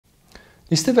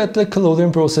Is the wet plate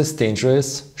collodion process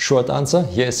dangerous? Short answer,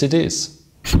 yes it is.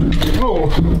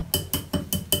 Oh.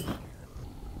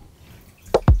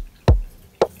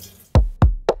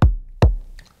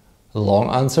 Long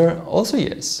answer, also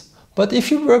yes. But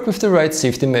if you work with the right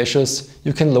safety measures,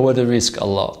 you can lower the risk a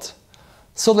lot.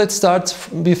 So let's start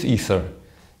with ether.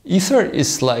 Ether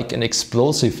is like an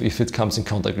explosive if it comes in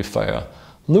contact with fire.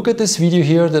 Look at this video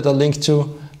here that I linked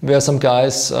to, where some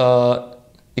guys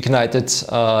ignited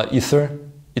ether.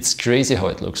 It's crazy how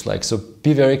it looks like, so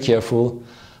be very careful.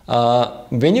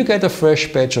 When you get a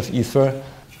fresh batch of ether,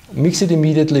 mix it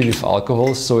immediately with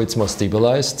alcohol so it's more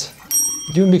stabilized.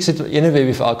 You mix it anyway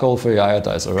with alcohol for your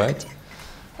iodizer, right?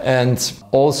 And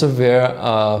also wear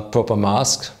a proper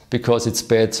mask because it's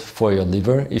bad for your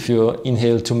liver if you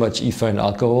inhale too much ether and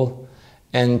alcohol.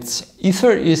 And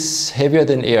ether is heavier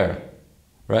than air,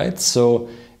 right? So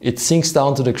it sinks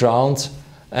down to the ground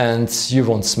and you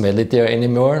won't smell it there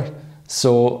anymore.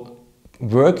 So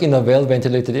work in a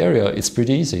well-ventilated area. It's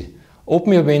pretty easy.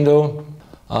 Open your window,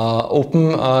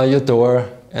 open your door,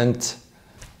 and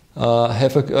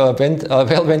have a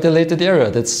well-ventilated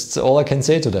area. That's all I can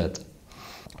say to that.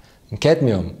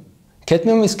 Cadmium.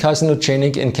 Cadmium is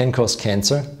carcinogenic and can cause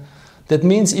cancer. That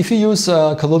means if you use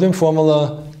a collodion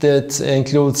formula that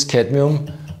includes cadmium,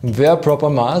 wear a proper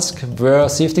mask, wear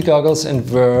safety goggles and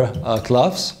wear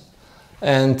gloves.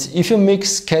 And if you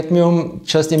mix cadmium,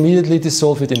 just immediately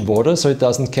dissolve it in water so it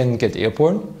can get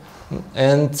airborne.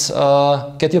 And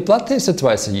get your blood tested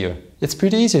twice a year. It's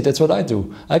pretty easy, that's what I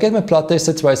do. I get my blood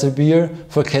tested twice a year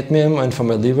for cadmium and for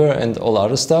my liver and all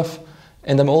other stuff.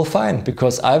 And I'm all fine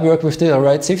because I work with the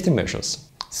right safety measures.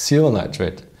 Silver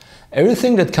nitrate.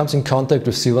 Everything that comes in contact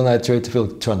with silver nitrate will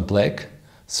turn black.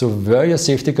 So wear your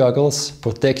safety goggles,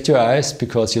 protect your eyes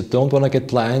because you don't want to get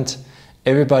blind.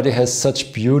 Everybody has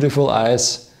such beautiful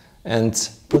eyes and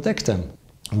protect them.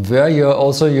 Wear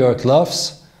also your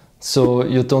gloves so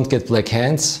you don't get black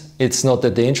hands. It's not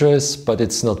that dangerous, but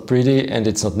it's not pretty and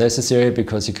it's not necessary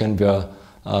because you can wear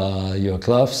your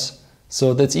gloves.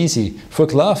 So that's easy. For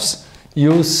gloves,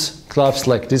 use gloves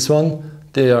like this one.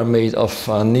 They are made of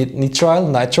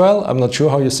nitrile, I'm not sure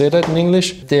how you say that in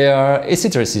English. They are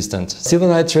acid resistant. Silver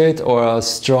nitrate or a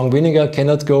strong vinegar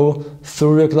cannot go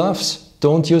through your gloves.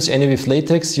 Don't use any with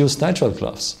latex, use nitrile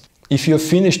gloves. If you're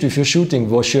finished with your shooting,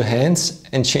 wash your hands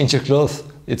and change your clothes.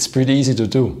 It's pretty easy to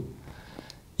do.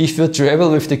 If you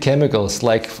travel with the chemicals,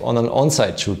 like on an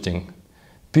on-site shooting,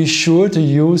 be sure to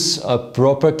use a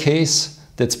proper case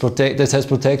that has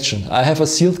protection. I have a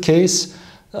sealed case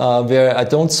where I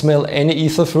don't smell any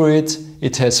ether through it.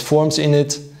 It has forms in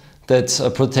it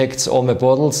that protects all my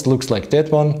bottles, looks like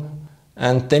that one.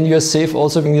 And then you're safe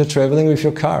also when you're traveling with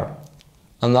your car.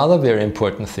 Another very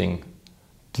important thing,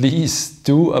 please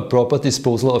do a proper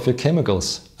disposal of your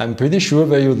chemicals. I'm pretty sure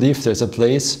where you live there's a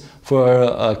place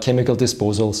for chemical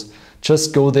disposals.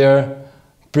 Just go there,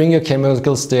 bring your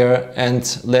chemicals there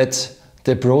and let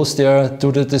the pros there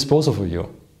do the disposal for you.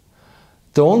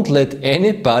 Don't let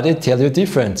anybody tell you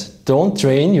different. Don't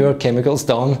drain your chemicals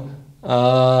down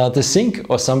the sink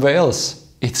or somewhere else.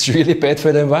 It's really bad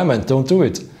for the environment. Don't do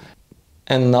it.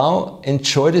 And now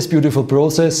enjoy this beautiful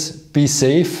process, be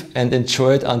safe and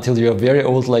enjoy it until you're very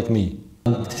old like me.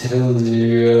 Until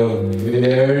you're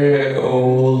very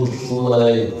old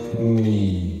like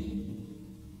me.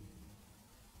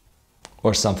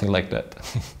 Or something like that.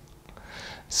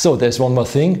 So there's one more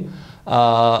thing.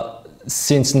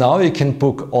 Since now you can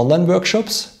book online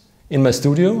workshops in my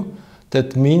studio.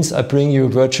 That means I bring you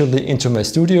virtually into my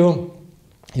studio.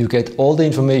 You get all the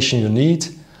information you need.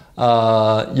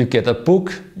 You get a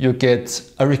book, you get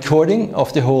a recording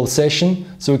of the whole session,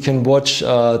 so you can watch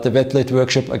the wet plate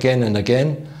workshop again and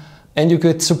again, and you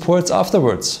get support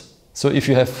afterwards. So if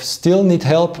you still need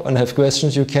help and have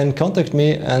questions, you can contact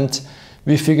me and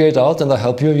we figure it out and I'll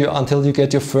help you until you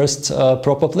get your first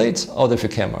proper plate out of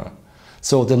your camera.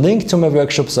 So the link to my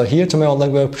workshops are here, to my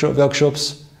online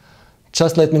workshops.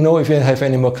 Just let me know if you have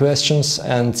any more questions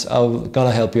and I'm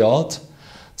gonna help you out.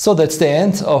 So that's the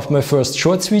end of my first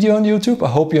shorts video on YouTube. I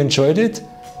hope you enjoyed it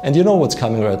and you know what's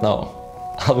coming right now.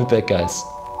 I'll be back, guys.